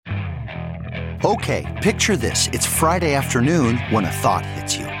Okay, picture this. It's Friday afternoon when a thought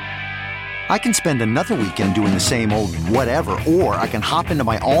hits you. I can spend another weekend doing the same old whatever, or I can hop into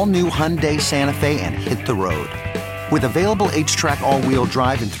my all-new Hyundai Santa Fe and hit the road. With available H-Track all-wheel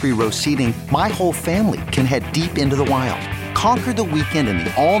drive and 3-row seating, my whole family can head deep into the wild. Conquer the weekend in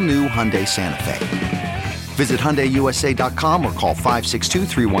the all-new Hyundai Santa Fe. Visit HyundaiUSA.com or call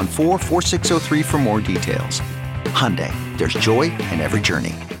 562-314-4603 for more details. Hyundai, there's joy in every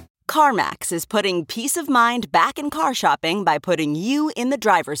journey. CarMax is putting peace of mind back in car shopping by putting you in the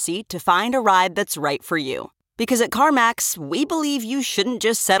driver's seat to find a ride that's right for you. Because at CarMax, we believe you shouldn't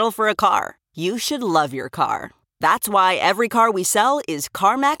just settle for a car. You should love your car. That's why every car we sell is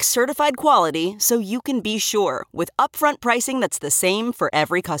CarMax certified quality, so you can be sure with upfront pricing that's the same for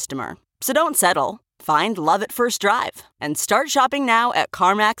every customer. So don't settle. Find love at first drive and start shopping now at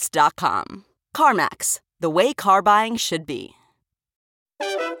CarMax.com. CarMax, the way car buying should be.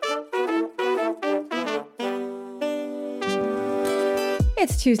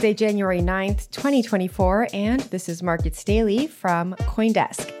 It's Tuesday, January 9th, 2024, and this is Markets Daily from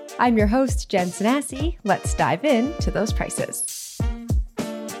CoinDesk. I'm your host, Jen Sanasi. Let's dive into those prices.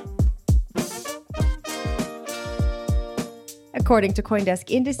 According to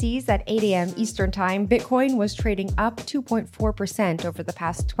CoinDesk indices, at 8 a.m. Eastern Time, Bitcoin was trading up 2.4% over the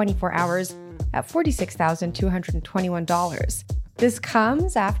past 24 hours at $46,221. This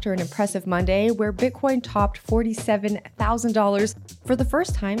comes after an impressive Monday where Bitcoin topped $47,000 for the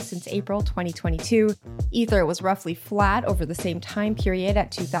first time since April 2022. Ether was roughly flat over the same time period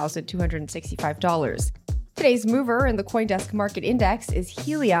at $2,265. Today's mover in the CoinDesk Market Index is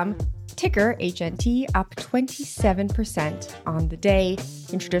Helium, ticker HNT, up 27% on the day.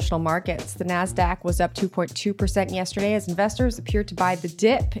 In traditional markets, the Nasdaq was up 2.2% yesterday as investors appeared to buy the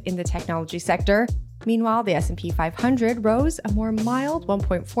dip in the technology sector. Meanwhile, the S&P 500 rose a more mild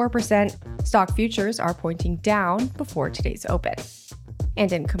 1.4%. Stock futures are pointing down before today's open.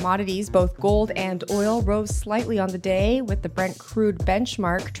 And in commodities, both gold and oil rose slightly on the day, with the Brent crude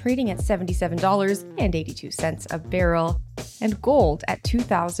benchmark trading at $77.82 a barrel, and gold at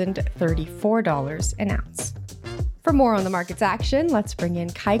 $2,034 an ounce. For more on the market's action, let's bring in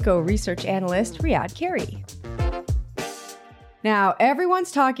Kaiko research analyst Riyad Carey. Now,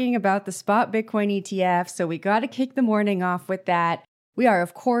 everyone's talking about the spot Bitcoin ETF, so we got to kick the morning off with that. We are,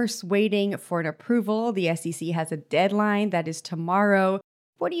 of course, waiting for an approval. The SEC has a deadline that is tomorrow.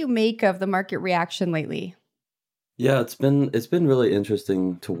 What do you make of the market reaction lately? Yeah, it's been really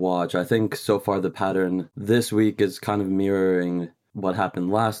interesting to watch. I think so far the pattern this week is kind of mirroring what happened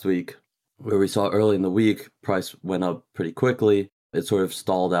last week, where we saw early in the week price went up pretty quickly. It sort of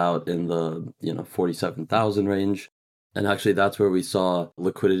stalled out in the 47,000 range. And actually, that's where we saw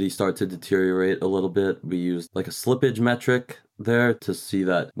liquidity start to deteriorate a little bit. We used like a slippage metric there to see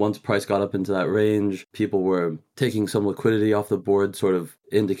that once price got up into that range, people were taking some liquidity off the board, sort of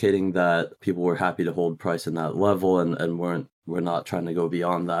indicating that people were happy to hold price in that level and were not trying to go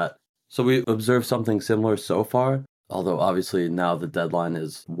beyond that. So we observed something similar so far, although obviously now the deadline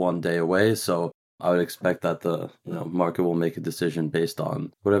is 1 day away. So I would expect that the market will make a decision based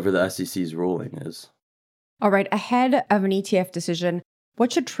on whatever the SEC's ruling is. All right, ahead of an ETF decision,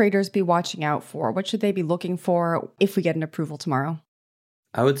 what should traders be watching out for? What should they be looking for if we get an approval tomorrow?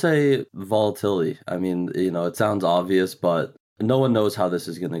 I would say volatility. I mean, it sounds obvious, but no one knows how this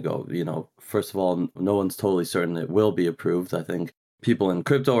is going to go. First of all, no one's totally certain it will be approved. I think people in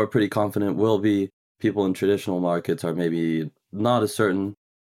crypto are pretty confident will be. People in traditional markets are maybe not as certain.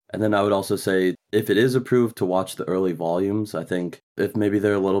 And then I would also say if it is approved, to watch the early volumes. I think if maybe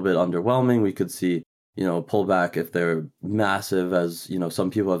they're a little bit underwhelming, we could see pullback. If they're massive, as some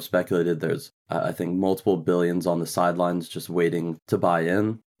people have speculated, there's I think multiple billions on the sidelines just waiting to buy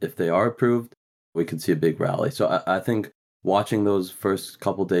in. If they are approved, we could see a big rally. So I think watching those first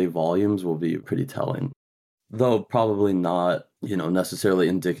couple day volumes will be pretty telling, though probably not necessarily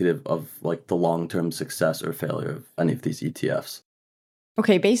indicative of like the long-term success or failure of any of these ETFs.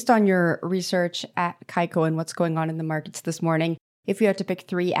 Okay, based on your research at Kaiko and what's going on in the markets this morning, if you had to pick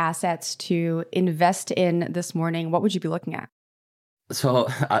 3 assets to invest in this morning, what would you be looking at? So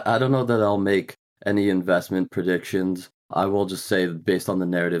I don't know that I'll make any investment predictions. I will just say, based on the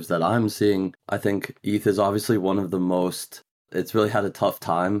narratives that I'm seeing, I think ETH is obviously one of the most, it's really had a tough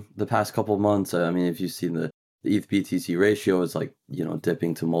time the past couple of months. I mean, if you've seen the ETH BTC ratio is like,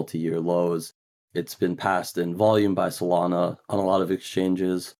 dipping to multi-year lows. It's been passed in volume by Solana on a lot of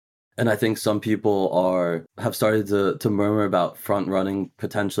exchanges. And I think some people have started to murmur about front-running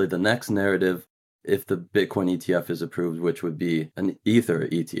potentially the next narrative if the Bitcoin ETF is approved, which would be an Ether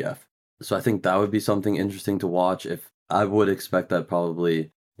ETF. So I think that would be something interesting to watch. If I would expect that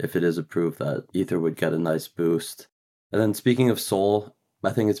probably if it is approved, that Ether would get a nice boost. And then speaking of Sol,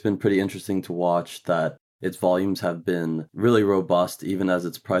 I think it's been pretty interesting to watch that its volumes have been really robust, even as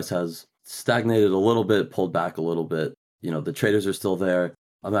its price has stagnated a little bit, pulled back a little bit. The traders are still there.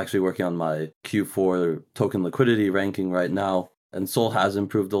 I'm actually working on my Q4 token liquidity ranking right now, and Sol has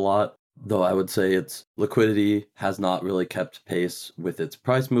improved a lot, though I would say its liquidity has not really kept pace with its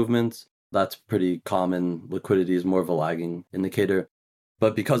price movements. That's pretty common. Liquidity is more of a lagging indicator.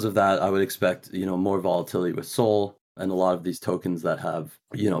 But because of that, I would expect, more volatility with Sol and a lot of these tokens that have,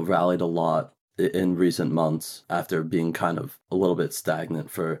 rallied a lot in recent months after being kind of a little bit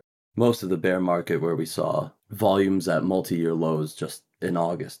stagnant for most of the bear market, where we saw volumes at multi-year lows just in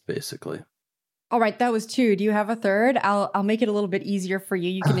August, basically. All right, that was two. Do you have a third? I'll make it a little bit easier for you.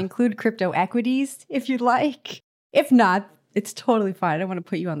 You can include crypto equities if you'd like. If not, it's totally fine. I don't want to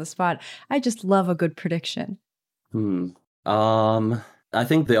put you on the spot. I just love a good prediction. I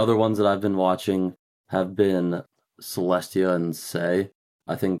think the other ones that I've been watching have been Celestia and Say.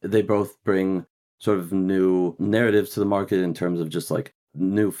 I think they both bring sort of new narratives to the market in terms of just like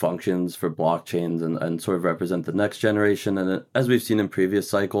new functions for blockchains and sort of represent the next generation. And as we've seen in previous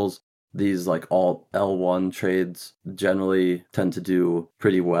cycles, these like all L1 trades generally tend to do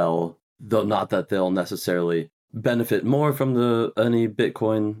pretty well, though not that they'll necessarily benefit more from any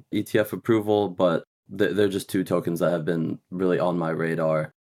Bitcoin ETF approval, but they're just two tokens that have been really on my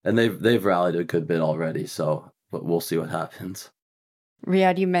radar, and they've rallied a good bit already. But we'll see what happens.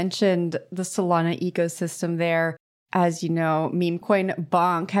 Riyad, you mentioned the Solana ecosystem there. As you know, meme coin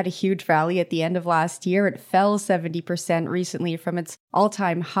Bonk had a huge rally at the end of last year. It fell 70% recently from its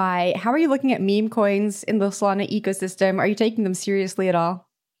all-time high. How are you looking at meme coins in the Solana ecosystem? Are you taking them seriously at all?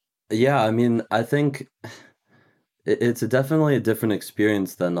 Yeah, I mean, I think it's definitely a different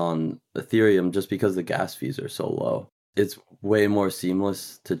experience than on Ethereum just because the gas fees are so low. It's way more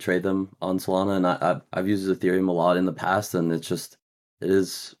seamless to trade them on Solana, and I've used Ethereum a lot in the past, and it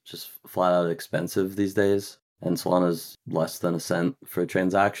is just flat out expensive these days. And Solana's less than a cent for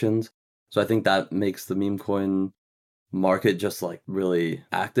transactions. So I think that makes the meme coin market just like really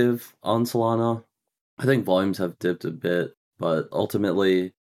active on Solana. I think volumes have dipped a bit, but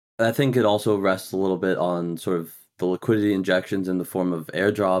ultimately, I think it also rests a little bit on sort of the liquidity injections in the form of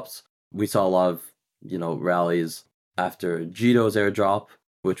airdrops. We saw a lot of, rallies after Jito's airdrop,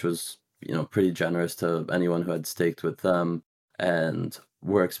 which was, pretty generous to anyone who had staked with them. And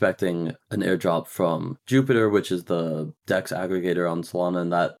we're expecting an airdrop from Jupiter, which is the DEX aggregator on Solana,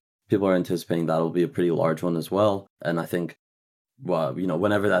 and that people are anticipating that'll be a pretty large one as well. And I think,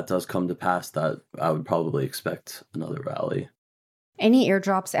 whenever that does come to pass, that I would probably expect another rally. Any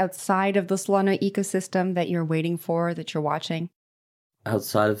airdrops outside of the Solana ecosystem that you're waiting for, that you're watching?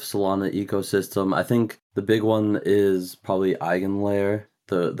 Outside of Solana ecosystem, I think the big one is probably EigenLayer,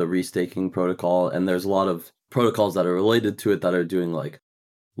 the restaking protocol. And there's a lot of protocols that are related to it that are doing like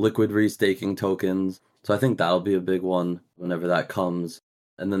liquid restaking tokens. So I think that'll be a big one whenever that comes.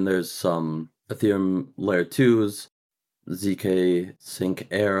 And then there's some Ethereum Layer 2s, ZK, Sync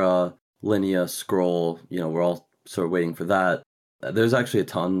Era, Linea, Scroll. We're all sort of waiting for that. There's actually a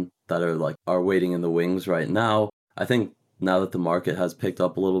ton that are waiting in the wings right now. I think now that the market has picked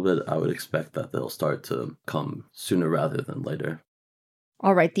up a little bit, I would expect that they'll start to come sooner rather than later.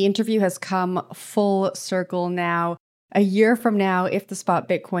 All right, the interview has come full circle now. A year from now, if the spot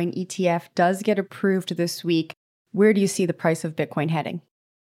Bitcoin ETF does get approved this week, where do you see the price of Bitcoin heading?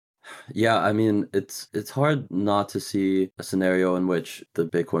 Yeah, I mean, it's hard not to see a scenario in which the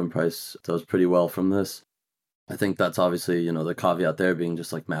Bitcoin price does pretty well from this. I think that's obviously, the caveat there being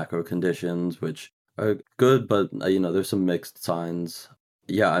just like macro conditions, which are good, but, there's some mixed signs.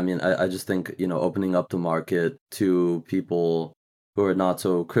 Yeah, I mean, I just think, opening up the market to people who are not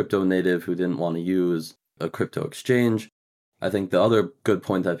so crypto native, who didn't want to use a crypto exchange. I think the other good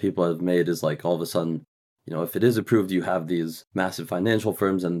point that people have made is like all of a sudden, if it is approved, you have these massive financial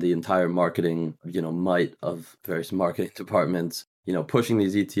firms and the entire marketing, might of various marketing departments, pushing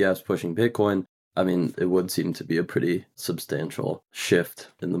these ETFs, pushing Bitcoin. I mean, it would seem to be a pretty substantial shift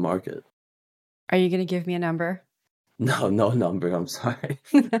in the market. Are you going to give me a number? No number. I'm sorry.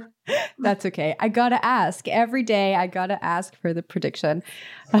 That's okay. I got to ask. Every day, I got to ask for the prediction.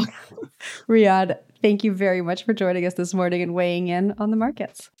 Riyad, thank you very much for joining us this morning and weighing in on the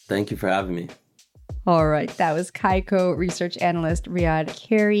markets. Thank you for having me. All right. That was Kaiko research analyst Riyad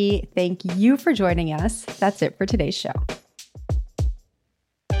Carey. Thank you for joining us. That's it for today's show.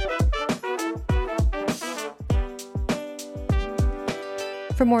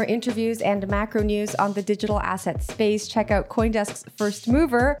 For more interviews and macro news on the digital asset space, check out CoinDesk's First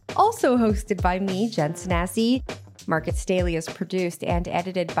Mover, also hosted by me, Jen Sanasi. Markets Daily is produced and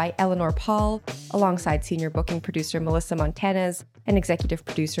edited by Eleanor Paul, alongside senior booking producer Melissa Montanez and executive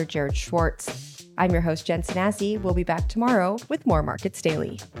producer Jared Schwartz. I'm your host, Jen Sanazzi. We'll be back tomorrow with more Markets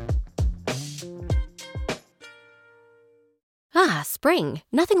Daily. Ah, spring.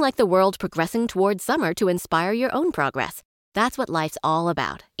 Nothing like the world progressing towards summer to inspire your own progress. That's what life's all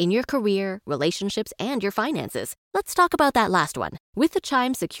about, in your career, relationships, and your finances. Let's talk about that last one. With the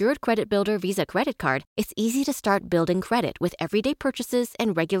Chime Secured Credit Builder Visa Credit Card, it's easy to start building credit with everyday purchases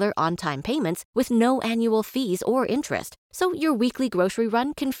and regular on-time payments with no annual fees or interest. So your weekly grocery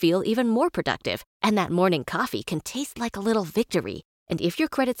run can feel even more productive, and that morning coffee can taste like a little victory. And if your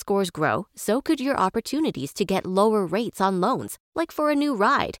credit scores grow, so could your opportunities to get lower rates on loans, like for a new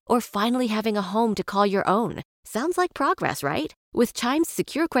ride or finally having a home to call your own. Sounds like progress, right? With Chime's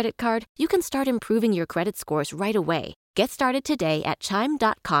Secure Credit Card, you can start improving your credit scores right away. Get started today at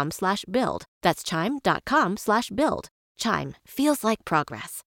chime.com/build. That's chime.com/build. Chime feels like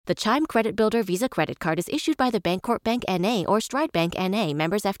progress. The Chime Credit Builder Visa Credit Card is issued by the Bancorp Bank N.A. or Stride Bank N.A.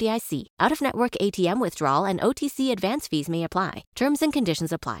 members FDIC. Out-of-network ATM withdrawal and OTC advance fees may apply. Terms and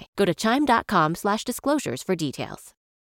conditions apply. Go to chime.com/disclosures for details.